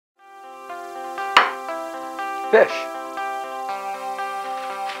fish,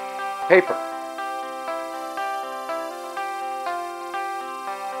 paper.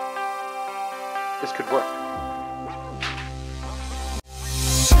 This could work.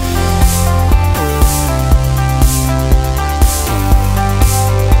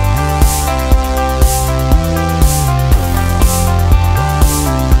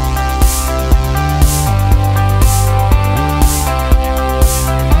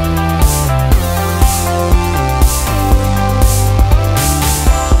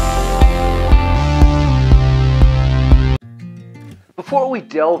 Before we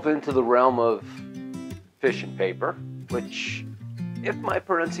delve into the realm of fish and paper, which, if my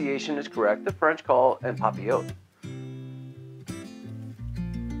pronunciation is correct, the French call en papillote,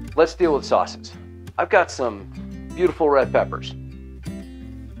 let's deal with sauces. I've got some beautiful red peppers.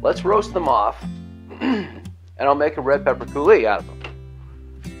 Let's roast them off, and I'll make a red pepper coulis out of them.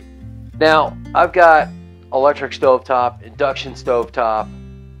 Now, I've got electric stovetop, induction stovetop,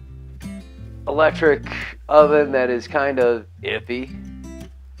 electric oven that is kind of iffy.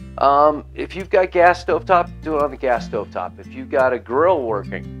 If you've got gas stovetop, do it on the gas stovetop. If you've got a grill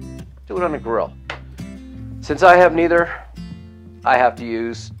working, do it on a grill. Since I have neither, I have to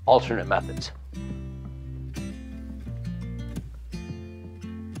use alternate methods.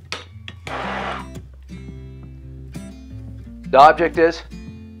 The object is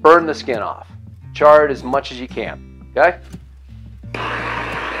burn the skin off. Char it as much as you can, okay?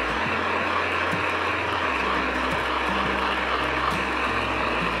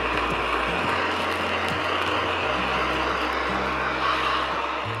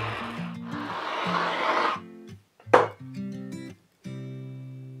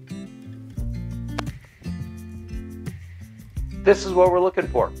 This is what we're looking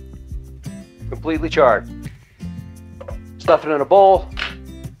for. Completely charred. Stuff it in a bowl.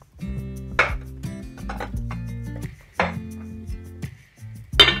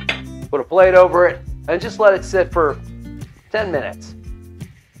 Put a plate over it and just let it sit for 10 minutes.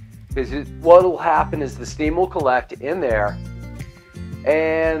 Because what will happen is the steam will collect in there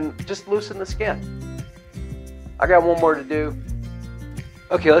and just loosen the skin. I got one more to do.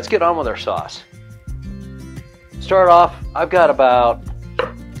 Okay, let's get on with our sauce. Start off, I've got about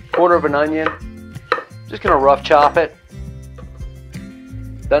a quarter of an onion. Just gonna rough chop it.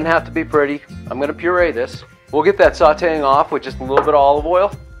 Doesn't have to be pretty. I'm gonna puree this. We'll get that sauteing off with just a little bit of olive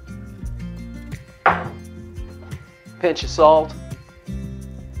oil. Pinch of salt.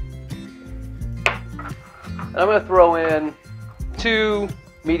 And I'm gonna throw in 2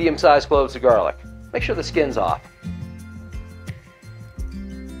 medium-sized cloves of garlic. Make sure the skin's off.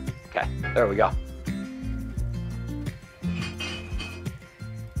 Okay, there we go.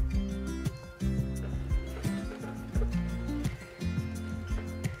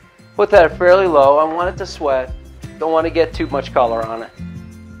 Put that fairly low. I want it to sweat. Don't want to get too much color on it.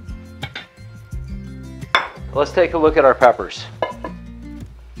 Let's take a look at our peppers.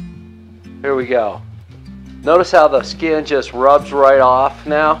 Here we go. Notice how the skin just rubs right off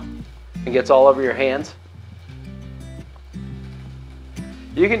now and gets all over your hands.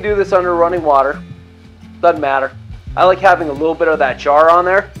 You can do this under running water. Doesn't matter. I like having a little bit of that char on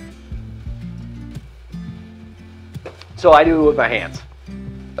there, so I do it with my hands.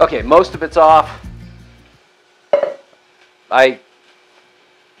 Okay, most of it's off. I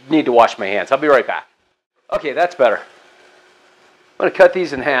need to wash my hands. I'll be right back. Okay, that's better. I'm going to cut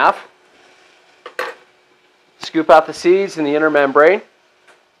these in half. Scoop out the seeds and the inner membrane.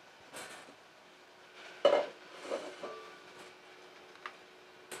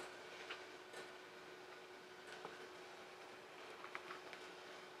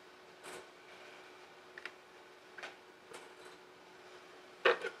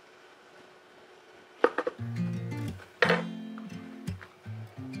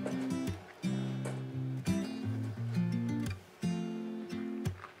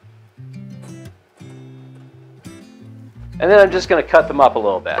 And then I'm just going to cut them up a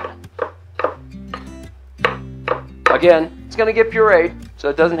little bit. Again, it's going to get pureed, so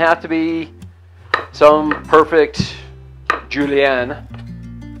it doesn't have to be some perfect julienne.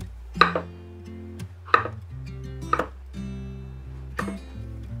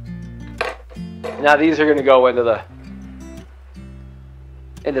 Now these are going to go into the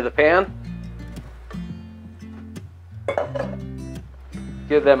pan.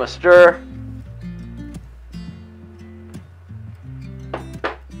 Give them a stir.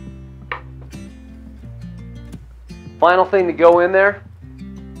 Final thing to go in there,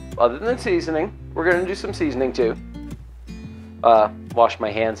 other than seasoning, we're going to do some seasoning too. Wash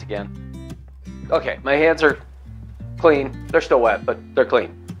my hands again. Okay, my hands are clean. They're still wet, but they're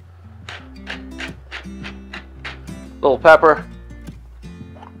clean. little pepper,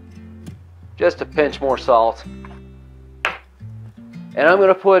 just a pinch more salt, and I'm going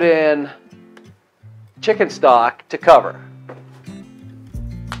to put in chicken stock to cover.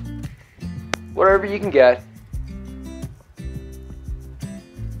 Whatever you can get.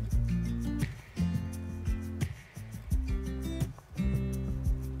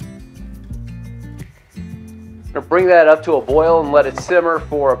 I'm going to bring that up to a boil and let it simmer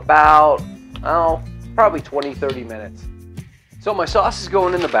for about, probably 20-30 minutes. So my sauce is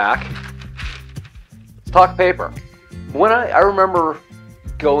going in the back. Let's talk paper. When I remember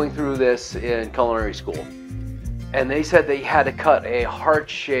going through this in culinary school, and they said they had to cut a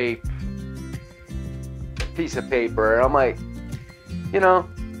heart-shaped piece of paper, and I'm like,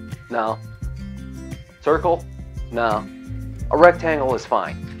 no. Circle? No. A rectangle is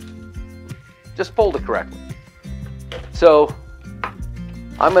fine. Just fold it correctly. So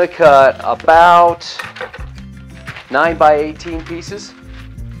I'm going to cut about 9 by 18 pieces,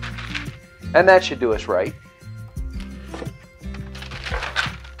 and that should do us right.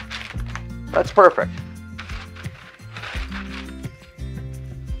 That's perfect.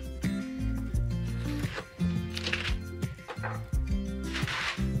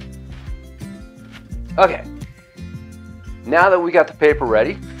 Okay, now that we got the paper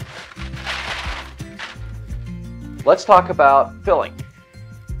ready, let's talk about filling.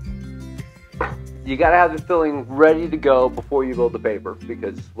 You got to have the filling ready to go before you build the paper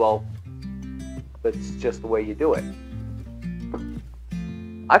because, well, that's just the way you do it.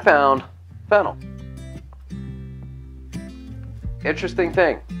 I found fennel. Interesting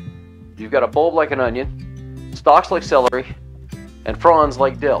thing. You've got a bulb like an onion, stalks like celery, and fronds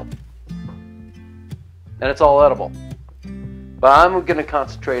like dill. And it's all edible. But I'm going to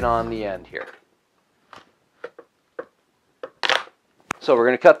concentrate on the end here. So we're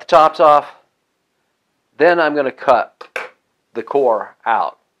going to cut the tops off. Then I'm going to cut the core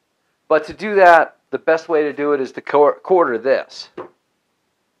out. But to do that, the best way to do it is to quarter this.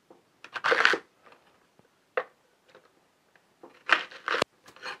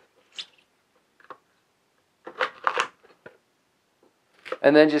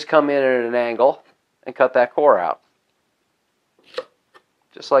 And then just come in at an angle and cut that core out.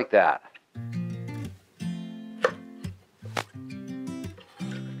 Just like that.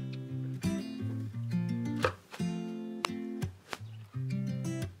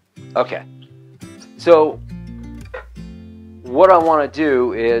 Okay, so what I want to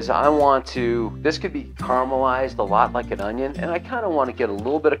do is this could be caramelized a lot like an onion, and I kind of want to get a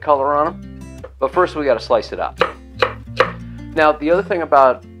little bit of color on them, but first we got to slice it up. Now the other thing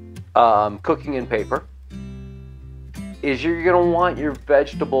about cooking in paper is you're going to want your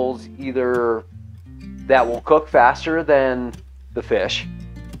vegetables either that will cook faster than the fish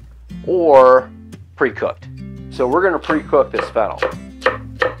or pre-cooked. So we're going to pre-cook this fennel.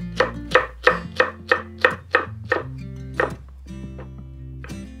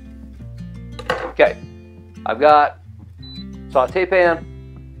 Okay, I've got saute pan,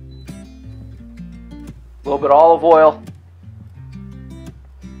 a little bit of olive oil,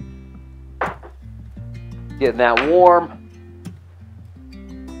 getting that warm.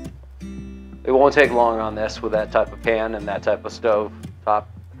 It won't take long on this with that type of pan and that type of stove top.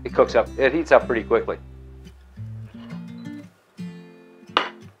 It cooks up, it heats up pretty quickly.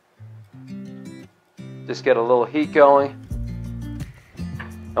 Just get a little heat going,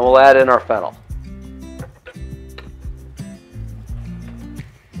 and we'll add in our fennel.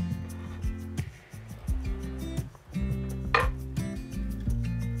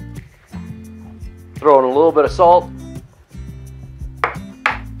 Throw in a little bit of salt,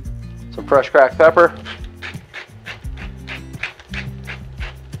 some fresh cracked pepper,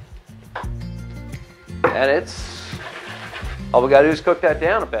 and all we gotta do is cook that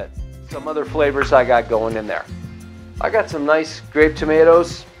down a bit. Some other flavors I got going in there. I got some nice grape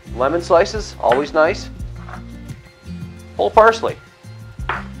tomatoes, lemon slices, always nice. Whole parsley,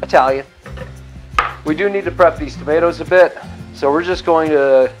 Italian. We do need to prep these tomatoes a bit, so we're just going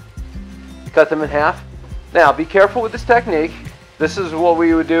to cut them in half. Now, be careful with this technique. This is what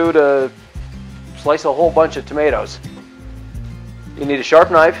we would do to slice a whole bunch of tomatoes. You need a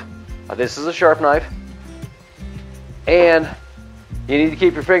sharp knife. This is a sharp knife. And you need to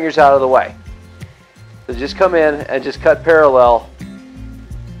keep your fingers out of the way. So just come in and just cut parallel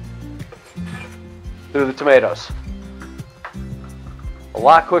through the tomatoes. A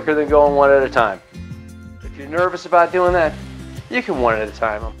lot quicker than going one at a time. If you're nervous about doing that, you can one at a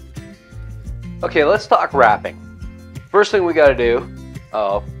time. Okay, let's talk wrapping. First thing we got to do,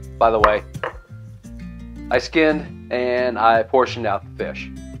 oh, by the way, I skinned and I portioned out the fish.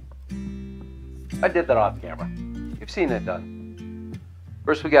 I did that off camera. You've seen it done.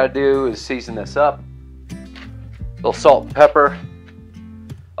 First we got to do is season this up. A little salt and pepper.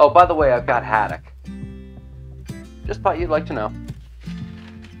 Oh, by the way, I've got haddock. Just thought you'd like to know.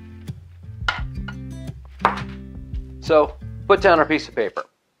 So, put down our piece of paper.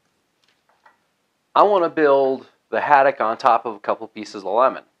 I want to build the haddock on top of a couple pieces of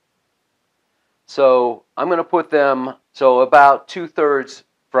lemon. So, I'm going to put them, so about 2/3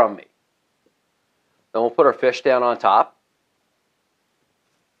 from me. Then we'll put our fish down on top.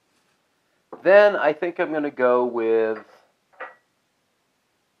 Then I think I'm going to go with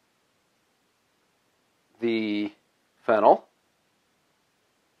the fennel.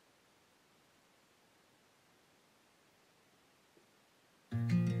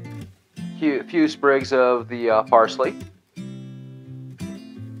 A few sprigs of the parsley.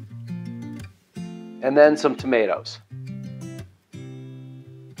 And then some tomatoes.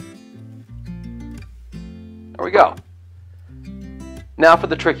 There we go. Now for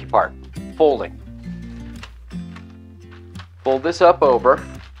the tricky part, folding. Fold this up over.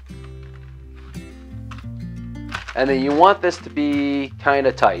 And then you want this to be kind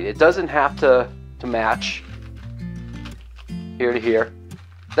of tight. It doesn't have to match here to here.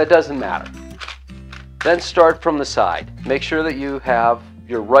 That doesn't matter. Then start from the side. Make sure that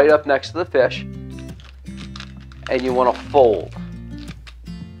you're right up next to the fish. And you want to fold.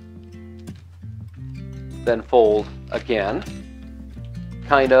 Then fold again,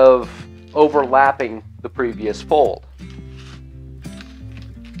 kind of overlapping the previous fold.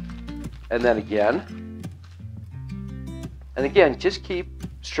 And then again. And again, just keep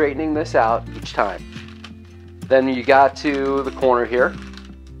straightening this out each time. Then you got to the corner here.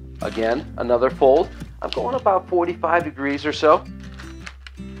 Again, another fold. I'm going about 45 degrees or so.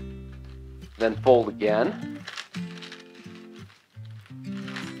 Then fold again.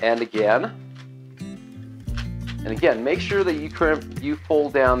 And again. And again, make sure that you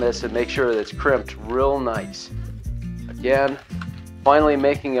fold down this and make sure that it's crimped real nice. Again, finally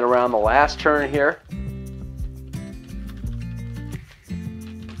making it around the last turn here.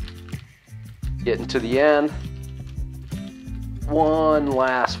 Getting to the end. One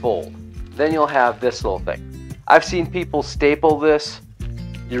last fold. Then you'll have this little thing. I've seen people staple this.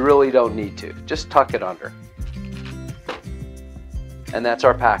 You really don't need to. Just tuck it under. And that's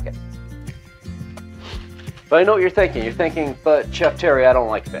our packet. But I know what you're thinking. You're thinking, but Chef Terry, I don't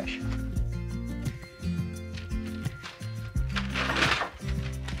like fish.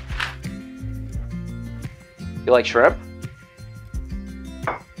 You like shrimp?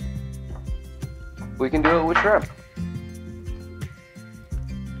 We can do it with shrimp.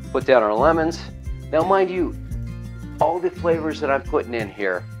 Put down our lemons. Now mind you, all the flavors that I'm putting in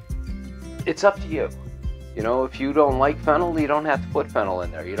here, it's up to you. You know, if you don't like fennel, you don't have to put fennel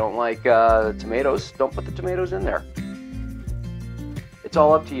in there. You don't like tomatoes, don't put the tomatoes in there. It's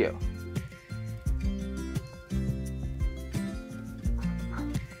all up to you.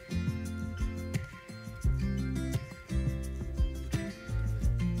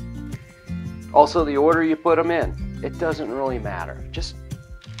 Also, the order you put them in, it doesn't really matter. Just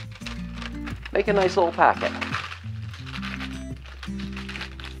make a nice little packet.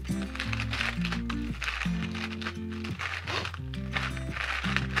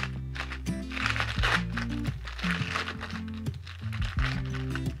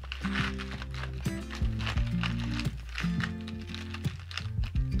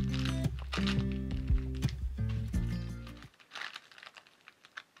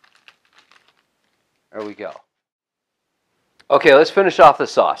 There we go. Okay, let's finish off the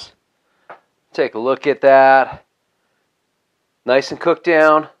sauce. Take a look at that. Nice and cooked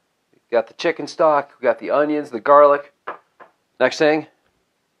down. We got the chicken stock, we got the onions, the garlic. Next thing,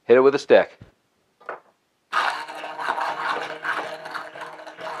 hit it with a stick.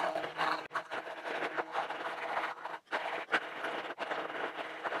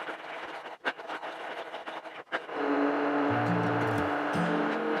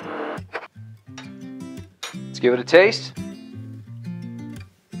 Let's give it a taste.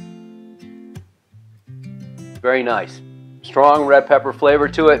 Very nice. Strong red pepper flavor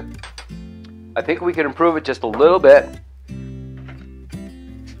to it. I think we can improve it just a little bit.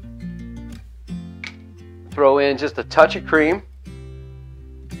 Throw in just a touch of cream.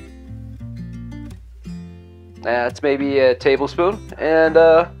 That's maybe a tablespoon. And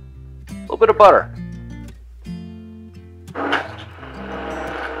a little bit of butter.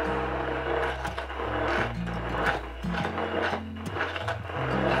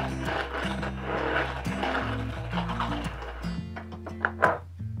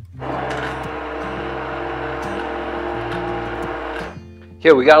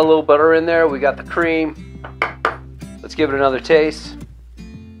 Okay, we got a little butter in there, we got the cream. Let's give it another taste.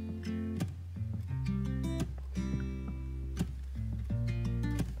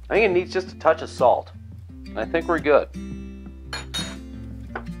 I think it needs just a touch of salt. I think we're good.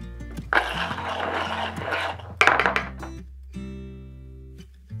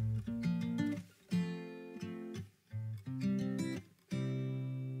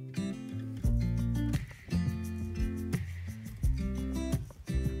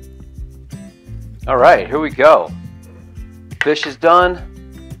 All right, here we go. Fish is done.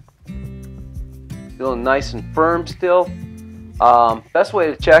 Feeling nice and firm still. Best way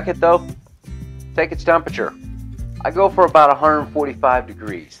to check it though, take its temperature. I go for about 145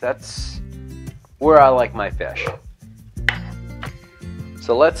 degrees. That's where I like my fish.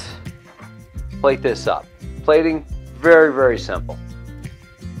 So let's plate this up. Plating, very, very simple.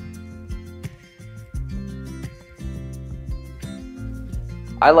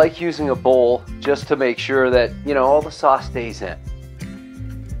 I like using a bowl just to make sure that, you know, all the sauce stays in.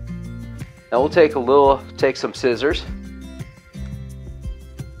 Now we'll take some scissors.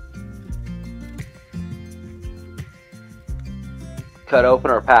 Cut open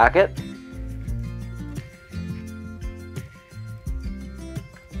our packet.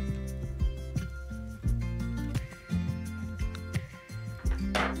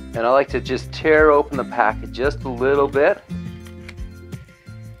 And I like to just tear open the packet just a little bit.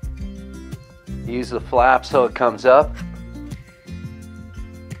 Use the flap so it comes up.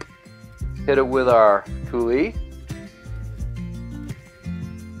 Hit it with our coulis.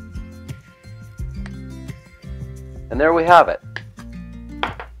 And there we have it.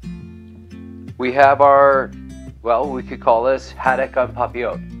 We have our, well, we could call this Haddock En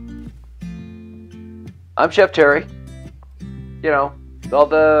Papillote. I'm Chef Terry. You know, all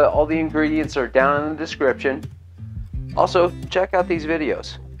the ingredients are down in the description. Also, check out these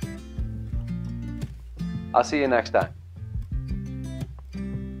videos. I'll see you next time.